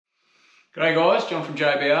G'day guys, John from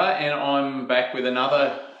JBR, and I'm back with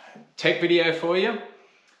another tech video for you.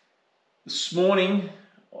 This morning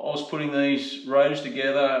I was putting these rotors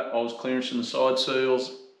together, I was clearancing the side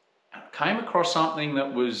seals, and I came across something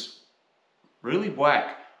that was really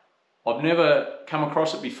whack. I've never come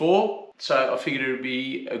across it before, so I figured it would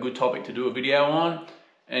be a good topic to do a video on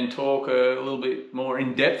and talk a little bit more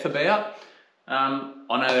in depth about. I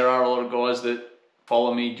know there are a lot of guys that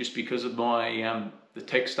follow me just because of my the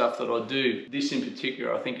tech stuff that I do. This in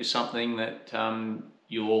particular I think is something that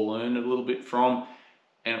you'll all learn a little bit from,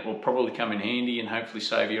 and it will probably come in handy and hopefully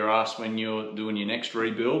save your ass when you're doing your next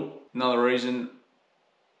rebuild. Another reason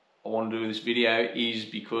I want to do this video is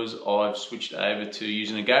because I've switched over to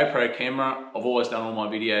using a GoPro camera. I've always done all my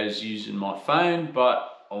videos using my phone,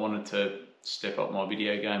 but I wanted to step up my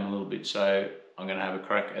video game a little bit, so I'm going to have a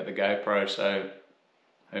crack at the GoPro, so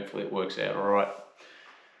hopefully it works out alright.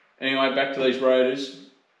 Anyway, back to these rotors.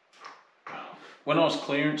 When I was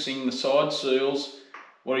clearancing the side seals,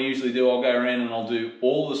 what I usually do, I'll go around and I'll do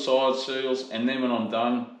all the side seals, and then when I'm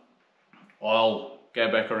done, I'll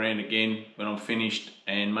go back around again when I'm finished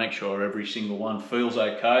and make sure every single one feels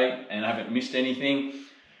okay and I haven't missed anything,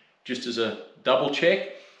 just as a double check.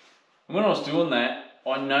 And when I was doing that,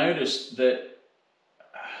 I noticed that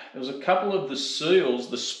there was a couple of the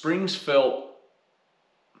seals, the springs felt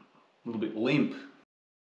a little bit limp.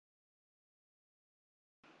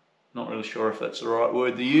 Not really sure if that's the right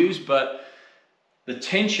word to use, but the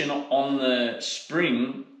tension on the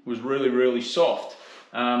spring was really soft.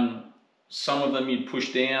 Some of them you'd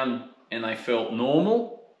push down and they felt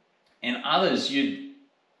normal, and others you'd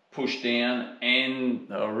push down and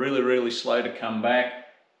they were really slow to come back,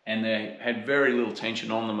 and they had very little tension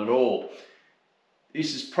on them at all.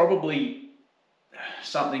 This is probably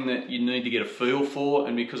something that you need to get a feel for,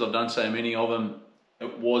 and because I've done so many of them,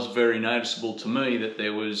 it was very noticeable to me that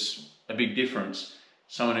there was a big difference.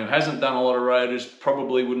 Someone who hasn't done a lot of rotors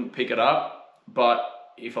probably wouldn't pick it up,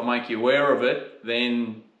 but if I make you aware of it,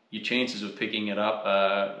 then your chances of picking it up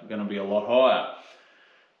are going to be a lot higher.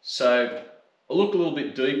 So I looked a little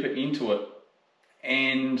bit deeper into it,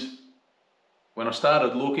 and when I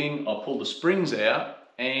started looking, I pulled the springs out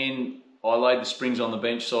and I laid the springs on the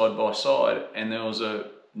bench side by side, and there was a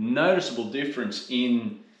noticeable difference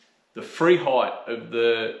in the free height of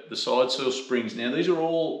the side seal springs. Now these are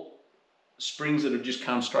all springs that have just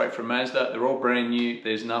come straight from Mazda. They're all brand new.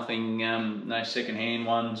 There's nothing, no second-hand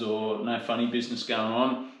ones or no funny business going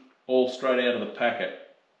on. All straight out of the packet,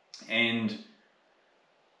 and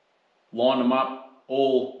lined them up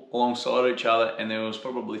all alongside each other, and there was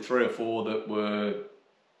probably 3 or 4 that were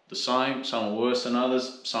the same. Some were worse than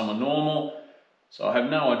others, some were normal. So I have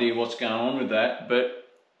no idea what's going on with that, but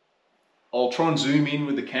I'll try and zoom in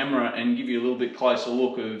with the camera and give you a little bit closer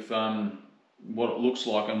look of what it looks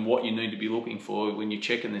like and what you need to be looking for when you're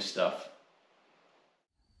checking this stuff.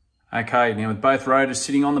 Okay, now with both rotors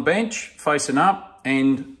sitting on the bench, facing up,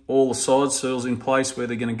 and all the side seals in place where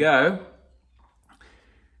they're going to go,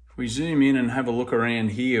 if we zoom in and have a look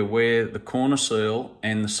around here where the corner seal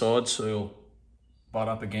and the side seal butt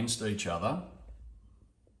up against each other,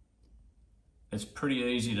 it's pretty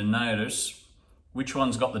easy to notice which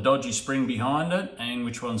one's got the dodgy spring behind it and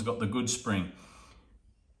which one's got the good spring.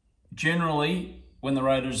 Generally, when the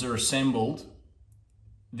rotors are assembled,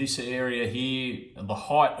 this area here, the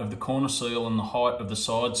height of the corner seal and the height of the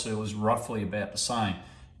side seal is roughly about the same,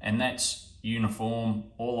 and that's uniform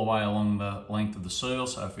all the way along the length of the seal.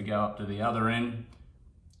 So if we go up to the other end,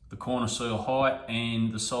 the corner seal height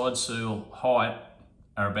and the side seal height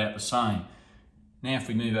are about the same. Now if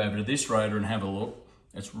we move over to this rotor and have a look,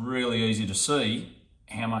 it's really easy to see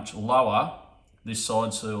how much lower this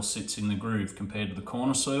side seal sits in the groove compared to the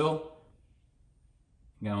corner seal.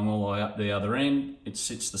 Going all the way up the other end, it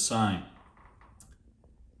sits the same.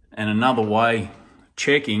 And another way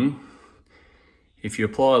checking, if you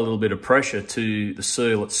apply a little bit of pressure to the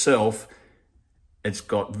seal itself, it's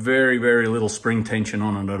got very little spring tension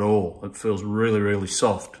on it at all. It feels really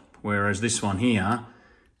soft. Whereas this one here,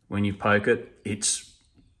 when you poke it, it's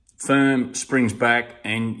firm, springs back,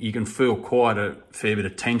 and you can feel quite a fair bit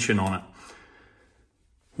of tension on it.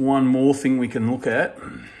 One more thing we can look at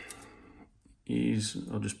is,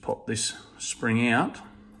 I'll just pop this spring out.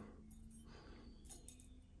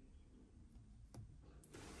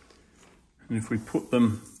 And if we put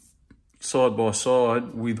them side by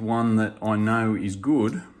side with one that I know is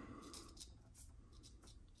good,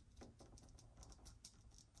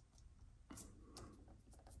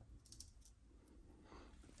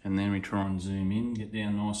 and then we try and zoom in, get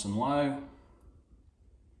down nice and low,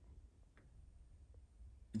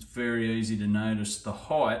 it's very easy to notice the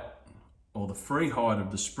height or the free height of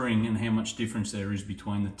the spring and how much difference there is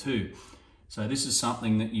between the two. So this is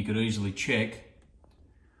something that you could easily check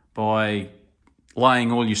by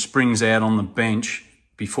laying all your springs out on the bench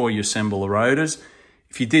before you assemble the rotors.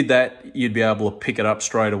 If you did that, you'd be able to pick it up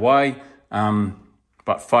straight away.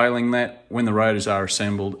 But failing that, when the rotors are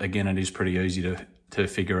assembled, again, it is pretty easy to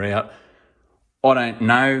figure out. I don't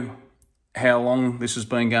know how long this has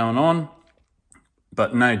been going on,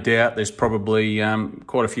 but no doubt there's probably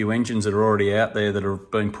quite a few engines that are already out there that have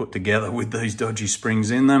been put together with these dodgy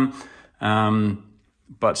springs in them.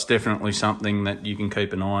 But it's definitely something that you can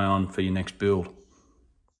keep an eye on for your next build.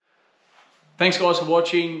 Thanks guys for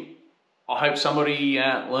watching. I hope somebody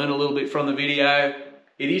learned a little bit from the video.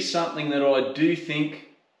 It is something that I do think,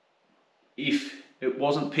 if it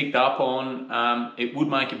wasn't picked up on, it would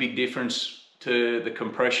make a big difference to the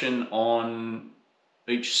compression on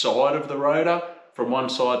each side of the rotor, from one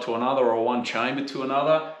side to another or one chamber to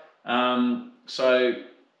another. So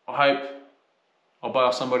I hope I'll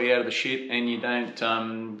bail somebody out of the shit and you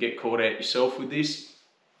don't get caught out yourself with this.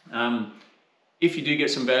 If you do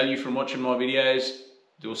get some value from watching my videos,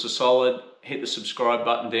 do us a solid, hit the subscribe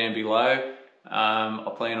button down below.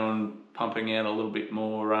 I plan on pumping out a little bit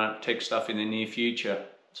more tech stuff in the near future.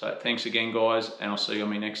 So thanks again guys, and I'll see you on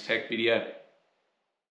my next tech video.